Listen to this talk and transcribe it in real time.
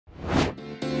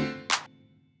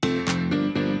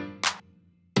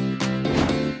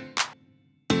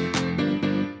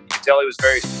could tell he was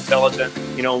very intelligent.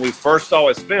 You know, when we first saw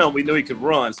his film, we knew he could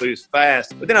run, so he was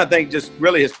fast. But then I think just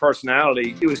really his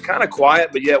personality, he was kind of quiet,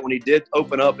 but yet when he did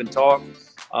open up and talk,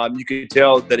 you could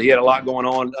tell that he had a lot going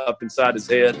on up inside his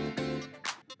head.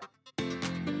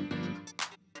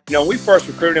 You know, when we first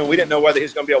recruited him, we didn't know whether he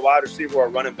was going to be a wide receiver or a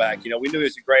running back. You know, we knew he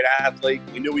was a great athlete.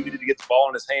 We knew we needed to get the ball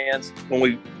in his hands. When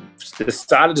we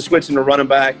decided to switch him to running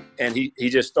back, and he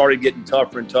just started getting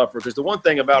tougher and tougher. Because the one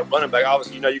thing about running back,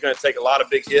 obviously, you know, you're going to take a lot of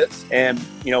big hits. And,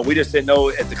 you know, we just didn't know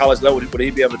at the college level would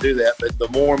he be able to do that. But the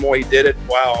more and more he did it,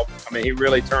 wow, I mean, he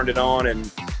really turned it on and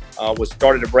was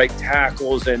started to break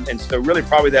tackles. And so really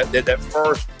probably that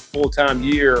first full-time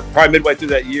year, probably midway through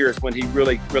that year is when he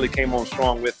really came on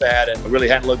strong with that and really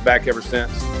hadn't looked back ever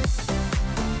since.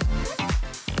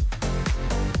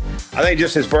 I think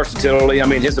just his versatility, I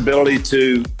mean, his ability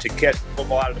to catch the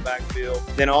football out of the backfield.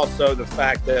 Then also the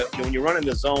fact that when you're running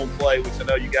the zone play, which I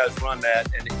know you guys run that,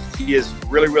 and he is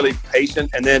really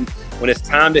patient. And then when it's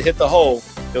time to hit the hole,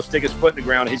 he'll stick his foot in the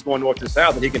ground. He's going north and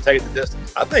south, and he can take it the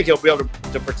distance. I think he'll be able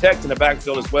to protect in the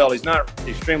backfield as well. He's not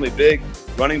extremely big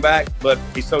running back, but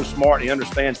he's so smart. And he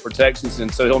understands protections,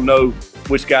 and so he'll know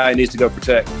which guy he needs to go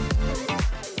protect.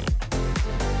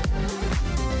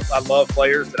 I love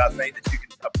players that I think that you can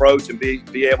approach and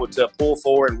be able to pull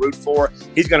for and root for.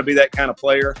 He's going to be that kind of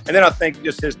player. And then I think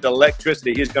just the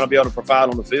electricity he's going to be able to provide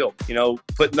on the field. You know,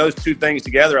 putting those two things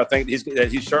together, I think he's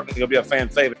certainly going to be a fan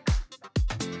favorite.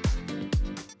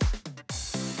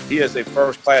 He is a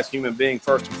first-class human being,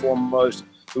 first and foremost,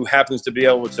 who happens to be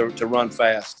able to run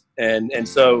fast. And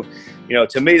so, you know,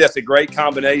 to me, that's a great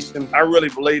combination. I really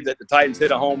believe that the Titans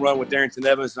hit a home run with Darrynton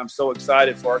Evans, and I'm so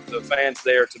excited for the fans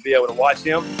there to be able to watch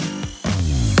him.